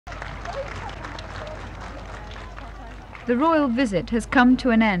The royal visit has come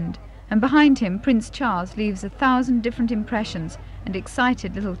to an end, and behind him Prince Charles leaves 1,000 different impressions and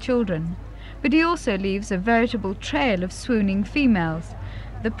excited little children. But he also leaves a veritable trail of swooning females.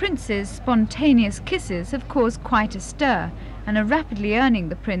 The prince's spontaneous kisses have caused quite a stir, and are rapidly earning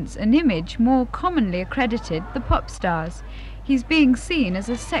the prince an image more commonly accredited the pop stars. He's being seen as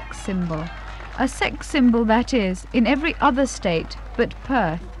a sex symbol. A sex symbol, that is, in every other state but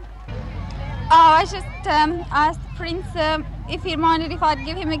Perth. Oh, I just asked the prince if he minded if I'd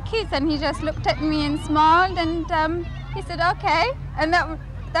give him a kiss, and he just looked at me and smiled, and he said okay, and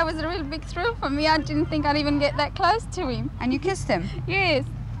that was a real big thrill for me. I didn't think I'd even get that close to him. And you kissed him? Yes,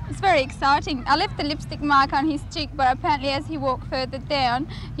 it's very exciting. I left the lipstick mark on his cheek, but apparently as he walked further down,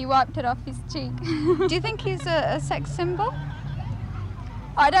 he wiped it off his cheek. Do you think he's a sex symbol?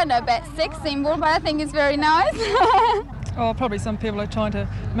 I don't know about sex symbol, but I think it's very nice. Oh, probably some people are trying to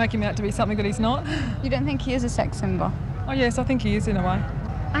make him out to be something that he's not. You don't think he is a sex symbol? Oh yes, I think he is in a way.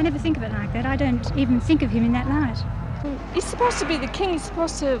 I never think of it like that. I don't even think of him in that light. He's supposed to be the king. He's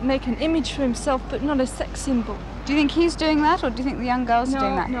supposed to make an image for himself, but not a sex symbol. Do you think he's doing that, or do you think the young girls are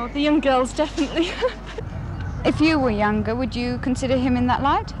doing that? No, the young girls definitely. If you were younger, would you consider him in that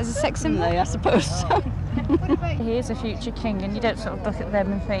light, as a sex symbol? I suppose so. He is a future king, and you don't sort of look at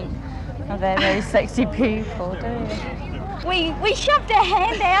them and think, oh, they're very sexy people, do you? We shoved our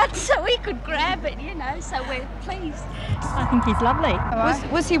hand out so we could grab it, you know, so we're pleased. I think he's lovely.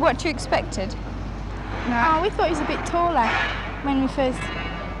 Was he what you expected? No. Oh, we thought he was a bit taller when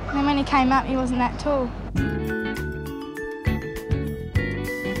when he came up, he wasn't that tall.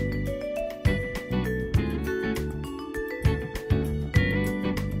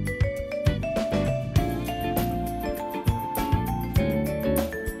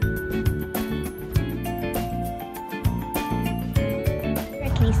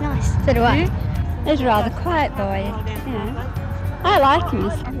 He's nice. So do I. He's a rather quiet boy. Yeah. I like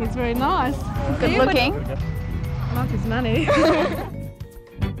him. He's very nice. Good looking. I like his money.